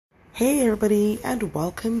Hey everybody, and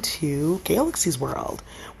welcome to Galaxy's World,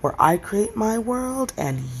 where I create my world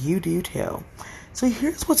and you do too. So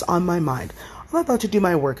here's what's on my mind. I'm about to do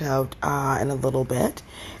my workout in a little bit,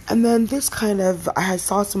 and then I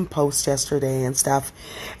saw some posts yesterday and stuff,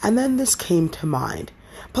 and then this came to mind.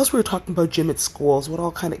 Plus we were talking about gym at school, so it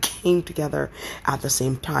all kind of came together at the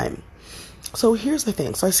same time. So here's the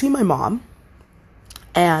thing. So I see my mom,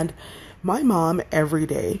 and my mom every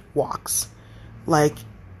day walks.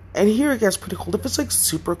 And here it gets pretty cold. If it's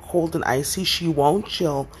super cold and icy, she won't.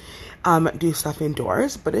 She'll do stuff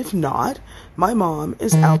indoors. But if not, my mom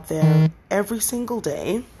is out there every single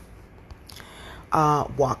day,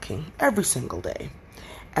 walking every single day.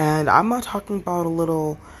 And I'm not talking about a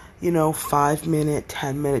little, 5-minute,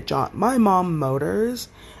 10-minute jaunt. My mom motors,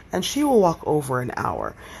 and she will walk over an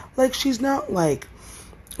hour. She's not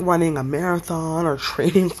running a marathon or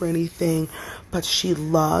training for anything, but she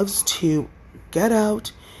loves to get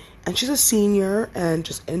out. And she's a senior and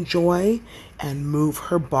just enjoy and move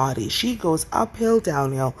her body. She goes uphill,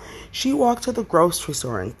 downhill. She walks to the grocery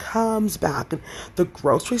store and comes back. And the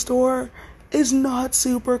grocery store is not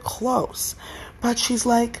super close. But she's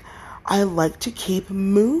like, I like to keep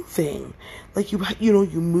moving.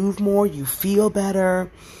 You move more, you feel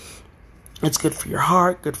better. It's good for your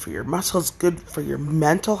heart, good for your muscles, good for your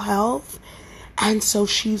mental health. And so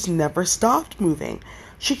she's never stopped moving.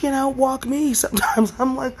 She can outwalk me. Sometimes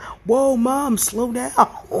I'm like, whoa, Mom, slow down,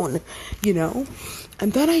 And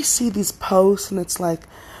then I see these posts and it's like,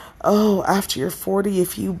 oh, after you're 40,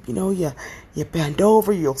 if you bend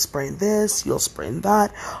over, you'll sprain this, you'll sprain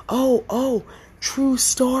that. Oh, true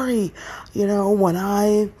story. When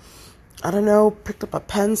I picked up a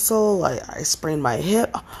pencil, I sprained my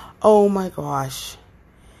hip. Oh my gosh.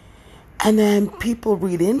 And then people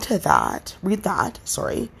read that,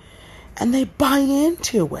 and they buy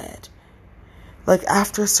into it.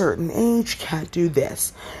 After a certain age, can't do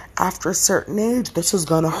this. After a certain age, this is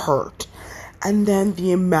gonna hurt. And then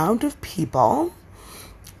the amount of people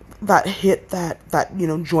that hit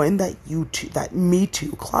join that Me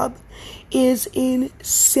Too club is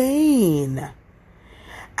insane.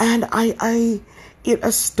 And it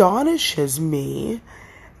astonishes me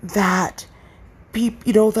that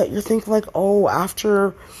people, that you're thinking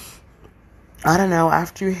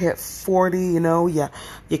after you hit 40, you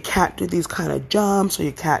can't do these kind of jumps, or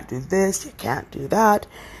you can't do this, you can't do that.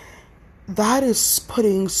 That is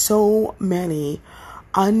putting so many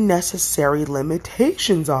unnecessary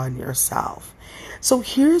limitations on yourself. So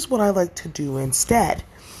here's what I like to do instead.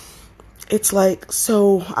 It's I'm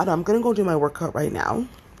going to go do my workout right now.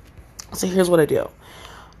 So here's what I do.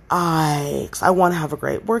 I want to have a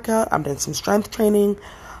great workout. I'm doing some strength training.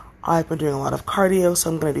 I've been doing a lot of cardio, so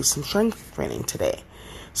I'm going to do some strength training today.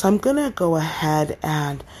 So I'm going to go ahead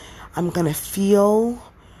and I'm going to feel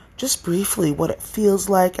just briefly what it feels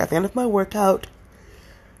like at the end of my workout,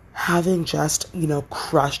 having just,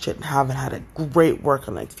 crushed it and having had a great workout,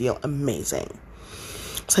 and I feel amazing.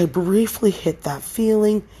 So I briefly hit that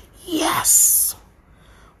feeling. Yes.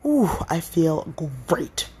 Ooh, I feel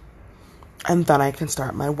great. And then I can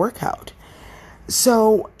start my workout.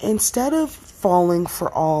 So instead of falling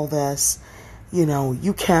for all this, you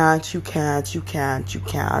can't. Here's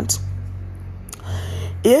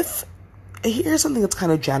something that's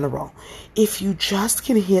kind of general. If you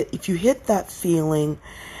hit that feeling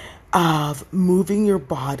of moving your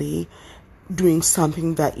body, doing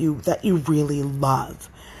something that you really love.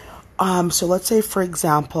 So let's say, for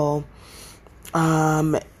example,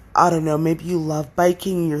 I don't know, maybe you love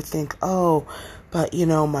biking, you think, oh, but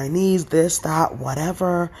my knees, this, that,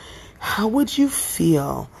 whatever. How would you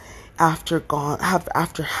feel after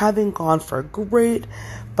having gone for a great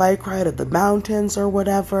bike ride in the mountains or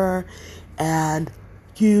whatever, and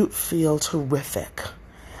you feel terrific?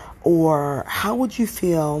 Or how would you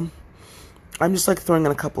feel, I'm just throwing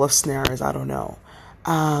in a couple of snares, I don't know,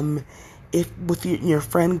 if with your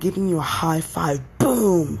friend giving you a high five,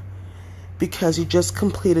 boom, because you just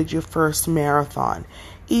completed your first marathon,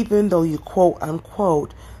 even though you quote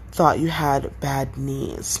unquote thought you had bad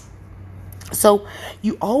knees. So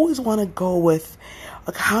you always want to go with,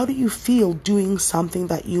 how do you feel doing something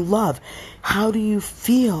that you love? How do you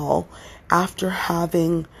feel after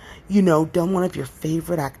having, done one of your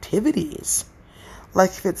favorite activities?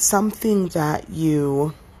 If it's something that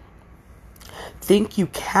you think you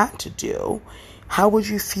can't do, how would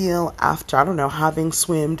you feel after, having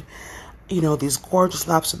swimmed, these gorgeous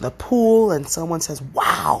laps in the pool, and someone says,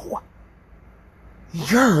 wow,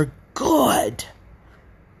 you're good,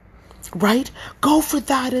 right? Go for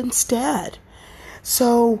that instead.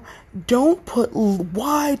 So don't put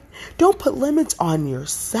limits on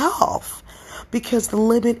yourself. because the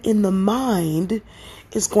limit in the mind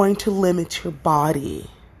is going to limit your body,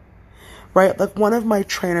 right? Like one of my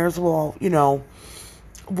trainers will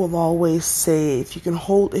always say, if you can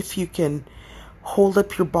hold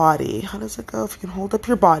up your body, how does it go? If you can hold up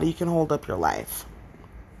your body, you can hold up your life.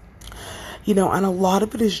 And a lot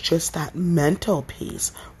of it is just that mental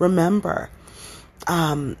piece. Remember,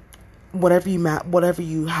 whatever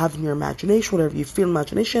you have in your imagination, whatever you feel in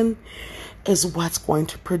imagination, is what's going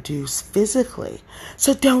to produce physically.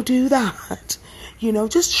 So don't do that.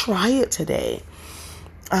 Just try it today.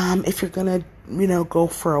 If you're gonna, go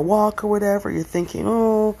for a walk or whatever, you're thinking,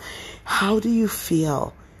 oh, how do you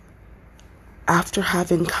feel after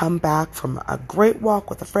having come back from a great walk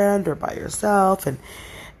with a friend or by yourself, and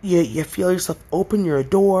you feel yourself open your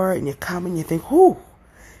door and you come and you think, "Whoo,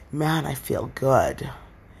 man, I feel good."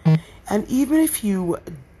 And even if you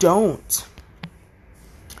don't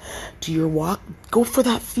do your walk, go for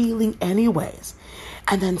that feeling anyways,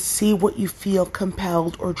 and then see what you feel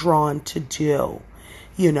compelled or drawn to do,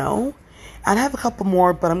 And I have a couple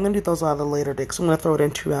more, but I'm going to do those at a later day, because I'm going to throw it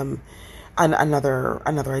into another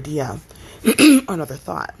idea, another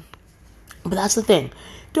thought. But that's the thing.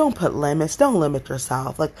 Don't put limits. Don't limit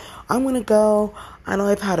yourself. Like, I'm going to go. I know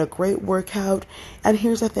I've had a great workout. And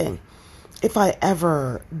here's the thing. If I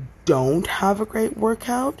ever don't have a great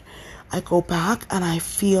workout, I go back and I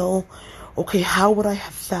feel, okay, how would I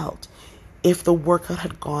have felt if the workout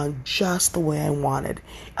had gone just the way I wanted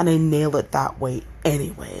and I nail it that way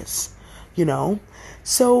anyways,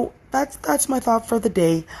 So that's my thought for the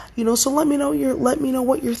day, so let me know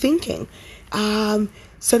what you're thinking.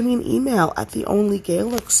 Send me an email at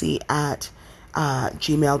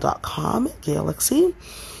theonlygalaxy@gmail.com. Galaxy,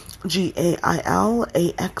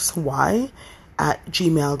 Gailaxy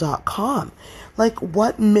 @gmail.com. Like,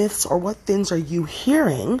 what myths or what things are you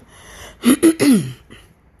hearing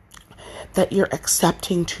that you're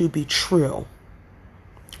accepting to be true,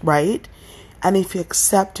 right? And if you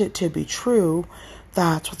accept it to be true,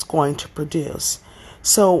 that's what's going to produce.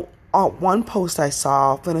 So one post I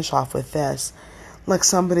saw, I'll finish off with this. Like,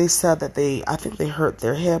 somebody said that I think they hurt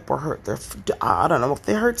their hip or hurt I don't know, if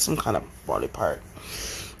they hurt some kind of body part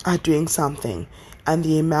doing something. And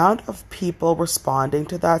the amount of people responding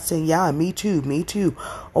to that saying, yeah, me too.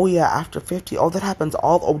 Oh yeah, after 50, oh, that happens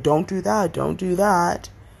don't do that.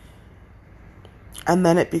 And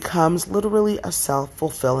then it becomes literally a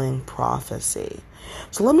self-fulfilling prophecy.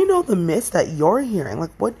 So let me know the myths that you're hearing.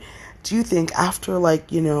 Like, what do you think after,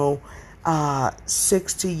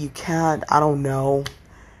 60 you can't, I don't know.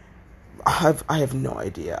 I have no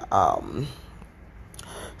idea.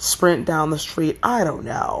 Sprint down the street, I don't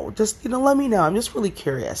know. Just, let me know. I'm just really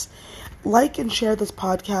curious. Like and share this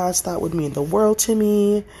podcast. That would mean the world to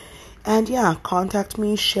me. And yeah, contact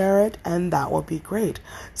me, share it, and that would be great.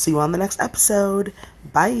 See you on the next episode.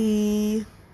 Bye.